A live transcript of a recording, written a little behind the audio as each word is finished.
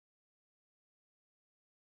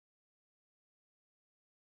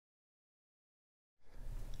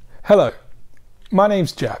Hello, my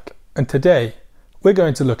name's Jack, and today we're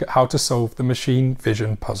going to look at how to solve the machine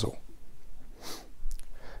vision puzzle.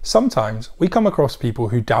 Sometimes we come across people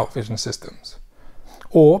who doubt vision systems,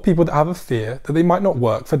 or people that have a fear that they might not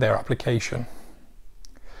work for their application.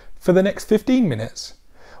 For the next 15 minutes,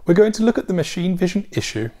 we're going to look at the machine vision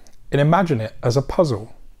issue and imagine it as a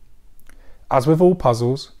puzzle. As with all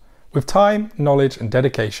puzzles, with time, knowledge and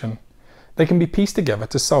dedication, they can be pieced together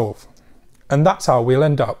to solve. And that's how we'll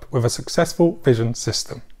end up with a successful vision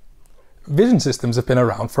system. Vision systems have been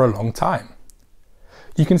around for a long time.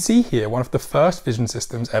 You can see here one of the first vision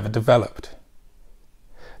systems ever developed.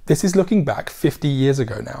 This is looking back 50 years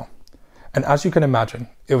ago now, and as you can imagine,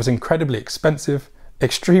 it was incredibly expensive,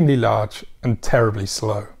 extremely large, and terribly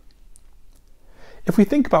slow. If we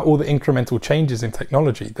think about all the incremental changes in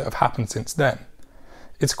technology that have happened since then,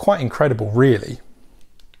 it's quite incredible really.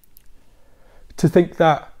 To think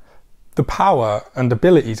that the power and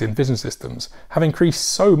abilities in vision systems have increased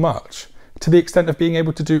so much to the extent of being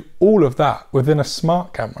able to do all of that within a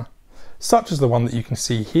smart camera, such as the one that you can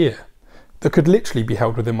see here, that could literally be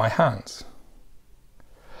held within my hands.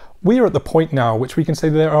 We are at the point now which we can say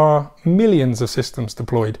there are millions of systems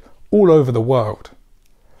deployed all over the world.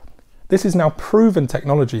 This is now proven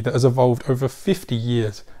technology that has evolved over 50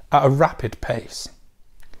 years at a rapid pace.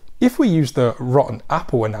 If we use the rotten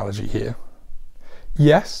apple analogy here,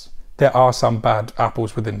 yes, there are some bad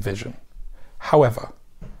apples within vision. However,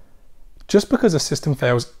 just because a system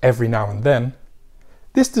fails every now and then,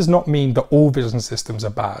 this does not mean that all vision systems are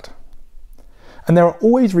bad. And there are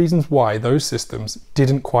always reasons why those systems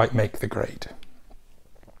didn't quite make the grade.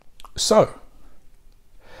 So,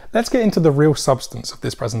 let's get into the real substance of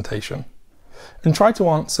this presentation and try to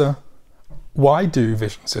answer, why do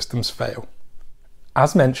vision systems fail?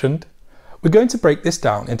 As mentioned, we're going to break this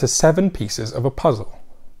down into 7 pieces of a puzzle.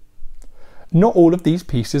 Not all of these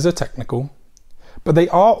pieces are technical, but they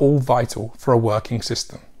are all vital for a working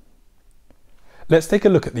system. Let's take a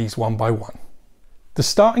look at these one by one. The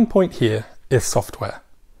starting point here is software,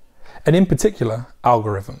 and in particular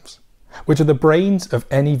algorithms, which are the brains of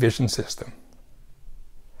any vision system.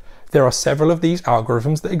 There are several of these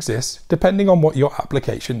algorithms that exist depending on what your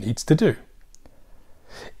application needs to do.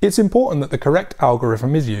 It's important that the correct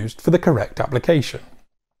algorithm is used for the correct application.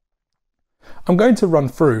 I'm going to run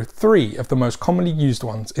through 3 of the most commonly used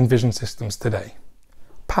ones in vision systems today.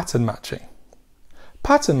 Pattern matching.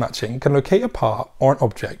 Pattern matching can locate a part or an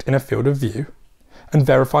object in a field of view and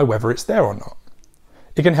verify whether it's there or not.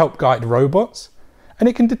 It can help guide robots, and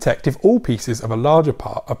it can detect if all pieces of a larger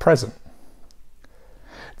part are present.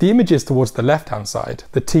 The images towards the left-hand side,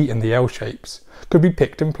 the T and the L shapes, could be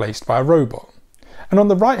picked and placed by a robot. And on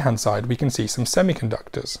the right-hand side we can see some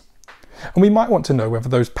semiconductors. And we might want to know whether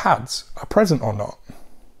those pads are present or not.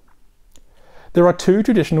 There are 2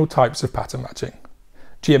 traditional types of pattern matching,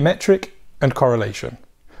 geometric and correlation,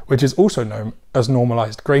 which is also known as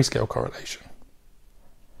normalized grayscale correlation.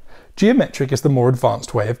 Geometric is the more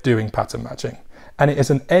advanced way of doing pattern matching, and it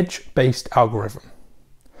is an edge-based algorithm.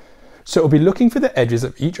 So it will be looking for the edges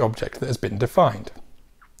of each object that has been defined.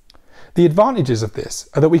 The advantages of this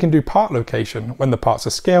are that we can do part location when the parts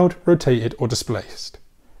are scaled, rotated or displaced,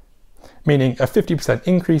 meaning a 50%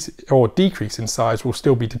 increase or decrease in size will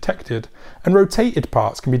still be detected, and rotated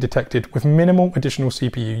parts can be detected with minimal additional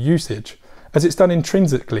CPU usage, as it's done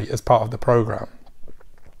intrinsically as part of the program.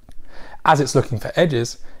 As it's looking for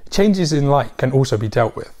edges, changes in light can also be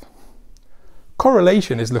dealt with.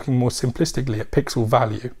 Correlation is looking more simplistically at pixel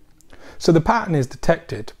value, so the pattern is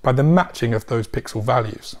detected by the matching of those pixel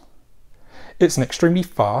values. It's an extremely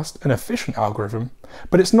fast and efficient algorithm,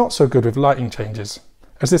 but it's not so good with lighting changes,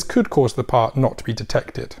 as this could cause the part not to be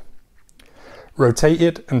detected.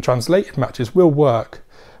 Rotated and translated matches will work,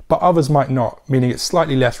 but others might not, meaning it's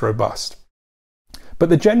slightly less robust. But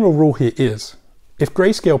the general rule here is, if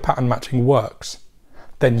grayscale pattern matching works,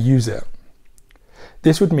 then use it.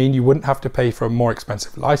 This would mean you wouldn't have to pay for more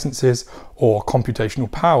expensive licenses or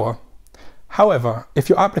computational power. However, if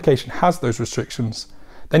your application has those restrictions,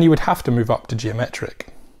 then you would have to move up to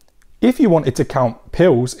geometric. If you wanted to count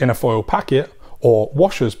pills in a foil packet, or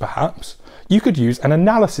washers perhaps, you could use an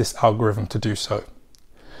analysis algorithm to do so.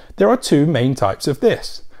 There are 2 main types of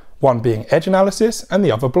this, one being edge analysis and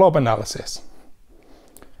the other blob analysis.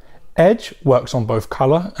 Edge works on both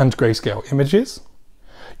colour and grayscale images.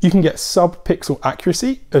 You can get sub-pixel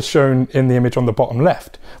accuracy, as shown in the image on the bottom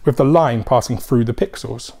left, with the line passing through the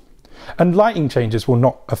pixels, and lighting changes will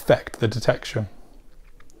not affect the detection.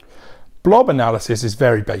 Blob analysis is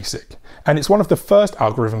very basic, and it's one of the first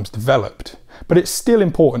algorithms developed, but it's still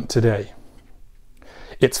important today.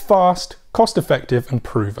 It's fast, cost-effective and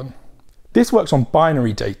proven. This works on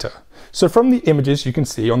binary data. So from the images you can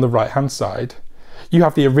see on the right hand side, you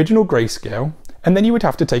have the original grayscale, and then you would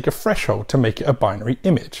have to take a threshold to make it a binary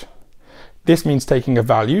image. This means taking a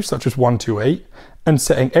value such as 128 and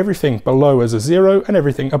setting everything below as a 0 and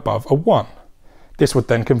everything above a 1. This would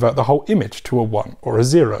then convert the whole image to a 1 or a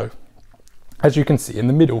 0, as you can see in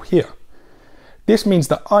the middle here. This means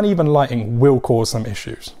that uneven lighting will cause some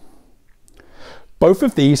issues. Both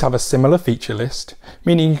of these have a similar feature list,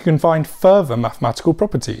 meaning you can find further mathematical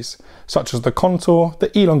properties, such as the contour,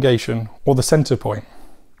 the elongation, or the center point.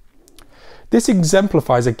 This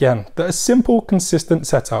exemplifies again that a simple, consistent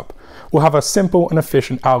setup will have a simple and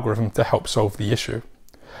efficient algorithm to help solve the issue.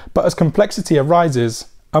 But as complexity arises,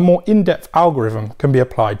 a more in-depth algorithm can be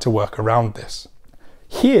applied to work around this.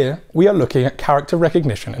 Here, we are looking at character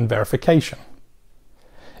recognition and verification.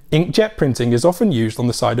 Inkjet printing is often used on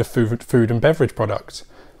the side of food and beverage products,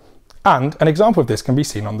 and an example of this can be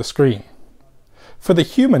seen on the screen. For the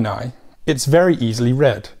human eye, it's very easily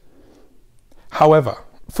read. However,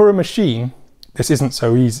 for a machine, this isn't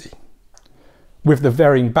so easy. With the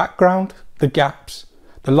varying background, the gaps,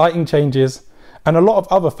 the lighting changes, and a lot of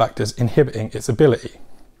other factors inhibiting its ability.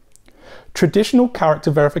 Traditional character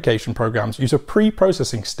verification programs use a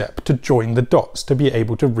pre-processing step to join the dots to be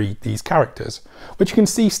able to read these characters, which you can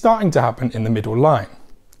see starting to happen in the middle line.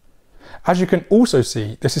 As you can also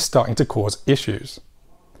see, this is starting to cause issues.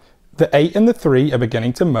 The 8 and the 3 are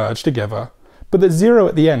beginning to merge together, but the 0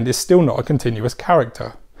 at the end is still not a continuous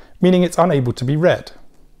character, meaning it's unable to be read.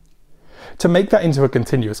 To make that into a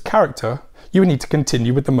continuous character, you would need to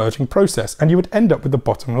continue with the merging process and you would end up with the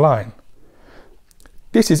bottom line.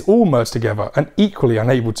 This is all merged together and equally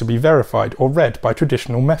unable to be verified or read by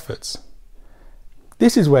traditional methods.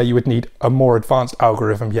 This is where you would need a more advanced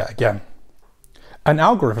algorithm yet again. An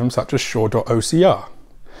algorithm such as Shor.OCR,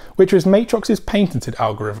 which is Matrox's patented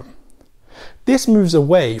algorithm. This moves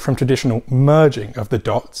away from traditional merging of the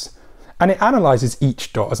dots, and it analyzes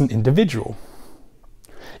each dot as an individual.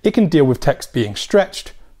 It can deal with text being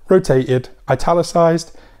stretched, rotated,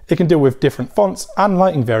 italicized, it can deal with different fonts and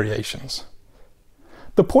lighting variations.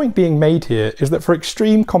 The point being made here is that for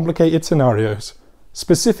extreme complicated scenarios,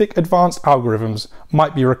 specific advanced algorithms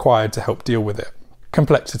might be required to help deal with it.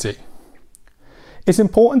 Complexity. It's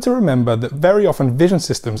important to remember that very often vision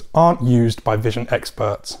systems aren't used by vision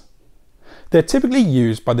experts. They're typically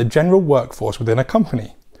used by the general workforce within a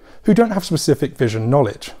company, who don't have specific vision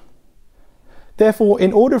knowledge. Therefore,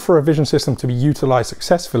 in order for a vision system to be utilised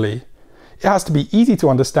successfully, it has to be easy to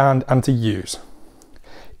understand and to use.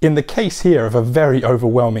 In the case here of a very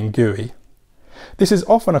overwhelming GUI, this is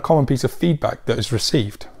often a common piece of feedback that is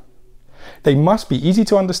received. They must be easy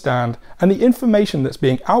to understand, and the information that's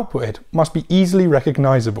being outputted must be easily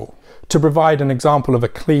recognisable. To provide an example of a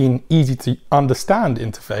clean, easy to understand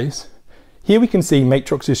interface, here we can see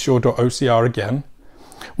Matrox's Shor.OCR again,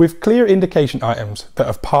 with clear indication items that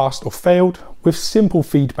have passed or failed with simple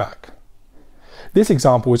feedback. This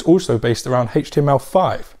example is also based around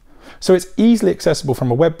HTML5, so it's easily accessible from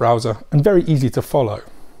a web browser and very easy to follow.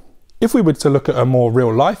 If we were to look at a more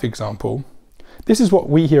real-life example, this is what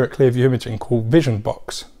we here at Clearview Imaging call Vision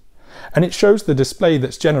Box, and it shows the display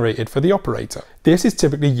that's generated for the operator. This is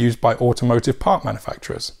typically used by automotive part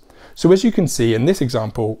manufacturers, so as you can see in this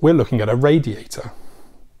example, we're looking at a radiator.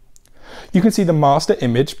 You can see the master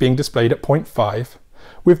image being displayed at 0.5,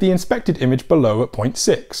 with the inspected image below at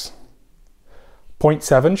 0.6.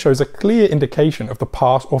 0.7 shows a clear indication of the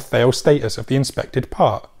pass or fail status of the inspected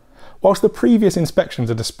part, whilst the previous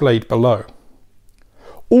inspections are displayed below.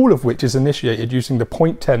 All of which is initiated using the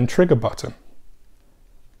 0.10 trigger button.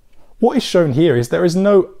 What is shown here is there is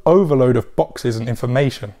no overload of boxes and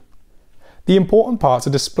information. The important parts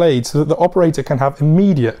are displayed so that the operator can have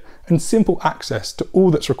immediate and simple access to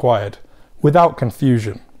all that's required, without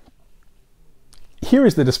confusion. Here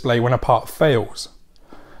is the display when a part fails.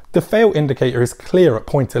 The fail indicator is clear at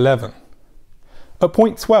 0.11. At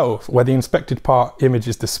 0.12, where the inspected part image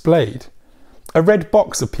is displayed, a red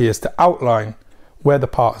box appears to outline where the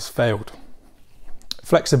part has failed.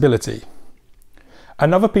 Flexibility.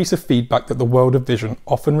 Another piece of feedback that the world of vision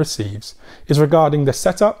often receives is regarding the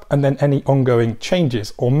setup and then any ongoing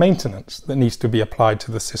changes or maintenance that needs to be applied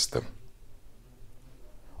to the system.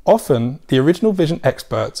 Often, the original vision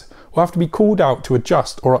experts will have to be called out to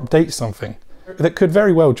adjust or update something that could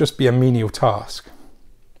very well just be a menial task.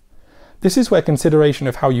 This is where consideration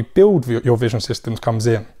of how you build your vision systems comes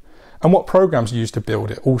in, and what programs you use to build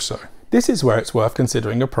it also. This is where it's worth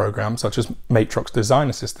considering a program such as Matrox Design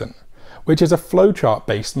Assistant, which is a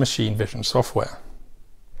flowchart-based machine vision software.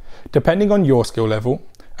 Depending on your skill level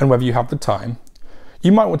and whether you have the time,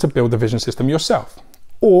 you might want to build the vision system yourself,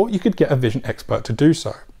 or you could get a vision expert to do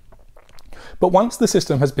so. But once the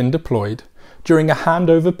system has been deployed, during a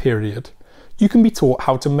handover period, you can be taught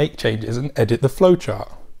how to make changes and edit the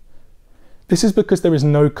flowchart. This is because there is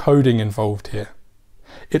no coding involved here.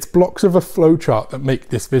 It's blocks of a flowchart that make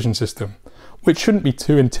this vision system, which shouldn't be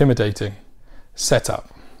too intimidating.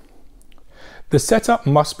 Setup. The setup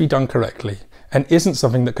must be done correctly and isn't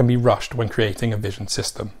something that can be rushed when creating a vision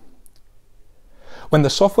system. When the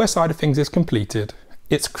software side of things is completed,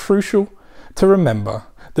 it's crucial to remember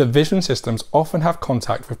that vision systems often have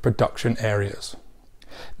contact with production areas.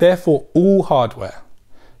 Therefore, all hardware,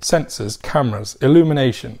 sensors, cameras,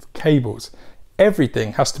 illumination, cables,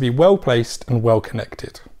 everything has to be well placed and well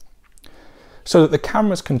connected, so that the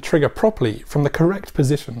cameras can trigger properly from the correct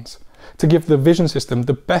positions to give the vision system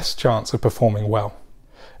the best chance of performing well.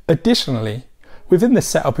 Additionally, within the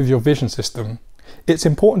setup of your vision system, it's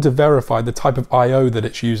important to verify the type of I/O that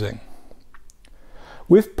it's using.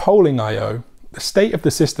 With polling I/O, the state of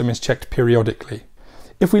the system is checked periodically.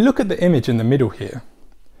 If we look at the image in the middle here,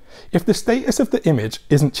 if the status of the image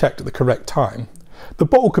isn't checked at the correct time, the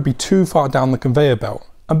bottle could be too far down the conveyor belt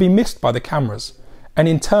and be missed by the cameras, and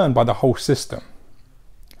in turn by the whole system.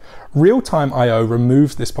 Real-time I/O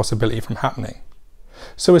removes this possibility from happening.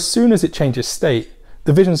 So as soon as it changes state,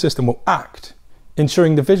 the vision system will act,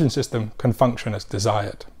 ensuring the vision system can function as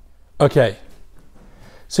desired. Okay,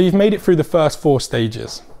 so you've made it through the first 4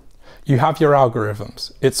 stages. You have your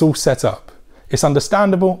algorithms, it's all set up, it's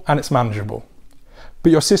understandable and it's manageable.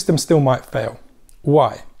 But your system still might fail.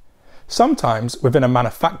 Why? Sometimes within a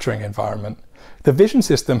manufacturing environment, the vision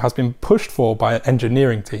system has been pushed for by an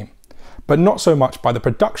engineering team, but not so much by the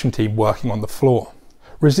production team working on the floor.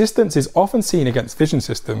 Resistance is often seen against vision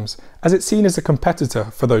systems as it's seen as a competitor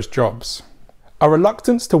for those jobs. A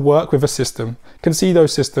reluctance to work with a system can see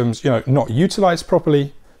those systems, not utilized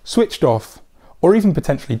properly, switched off, or even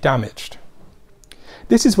potentially damaged.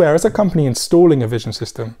 This is where, as a company installing a vision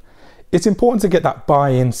system, it's important to get that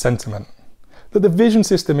buy-in sentiment, that the vision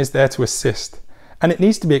system is there to assist, and it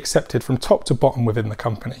needs to be accepted from top to bottom within the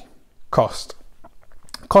company. Cost.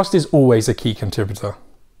 Cost is always a key contributor.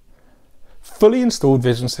 Fully installed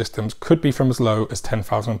vision systems could be from as low as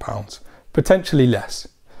 £10,000, potentially less,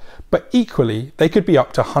 but equally they could be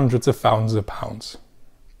up to hundreds of thousands of pounds.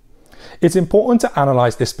 It's important to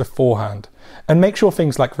analyse this beforehand and make sure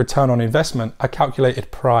things like return on investment are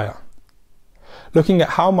calculated prior. Looking at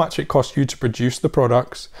how much it costs you to produce the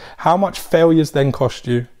products, how much failures then cost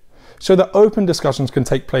you, so that open discussions can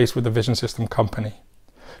take place with the vision system company,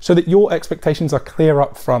 so that your expectations are clear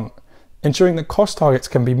up front, ensuring that cost targets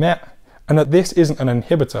can be met and that this isn't an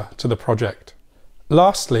inhibitor to the project.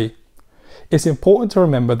 Lastly, it's important to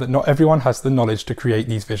remember that not everyone has the knowledge to create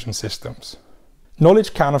these vision systems.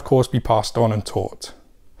 Knowledge can of course be passed on and taught,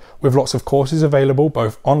 with lots of courses available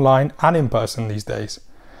both online and in person these days,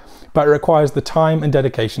 but it requires the time and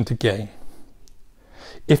dedication to gain.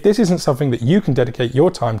 If this isn't something that you can dedicate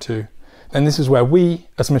your time to, then this is where we,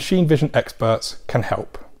 as machine vision experts, can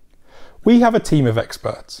help. We have a team of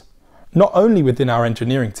experts, not only within our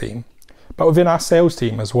engineering team, but within our sales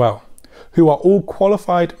team as well, who are all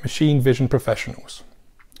qualified machine vision professionals.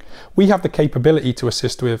 We have the capability to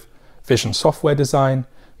assist with vision software design,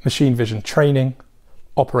 machine vision training,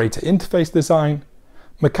 operator interface design,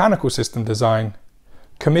 mechanical system design,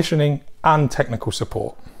 commissioning and technical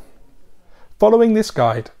support. Following this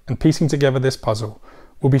guide and piecing together this puzzle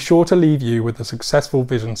will be sure to leave you with a successful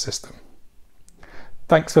vision system.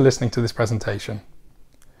 Thanks for listening to this presentation.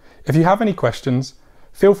 If you have any questions,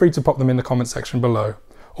 feel free to pop them in the comment section below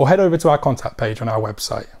or head over to our contact page on our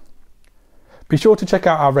website. Be sure to check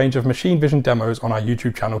out our range of machine vision demos on our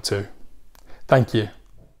YouTube channel too. Thank you.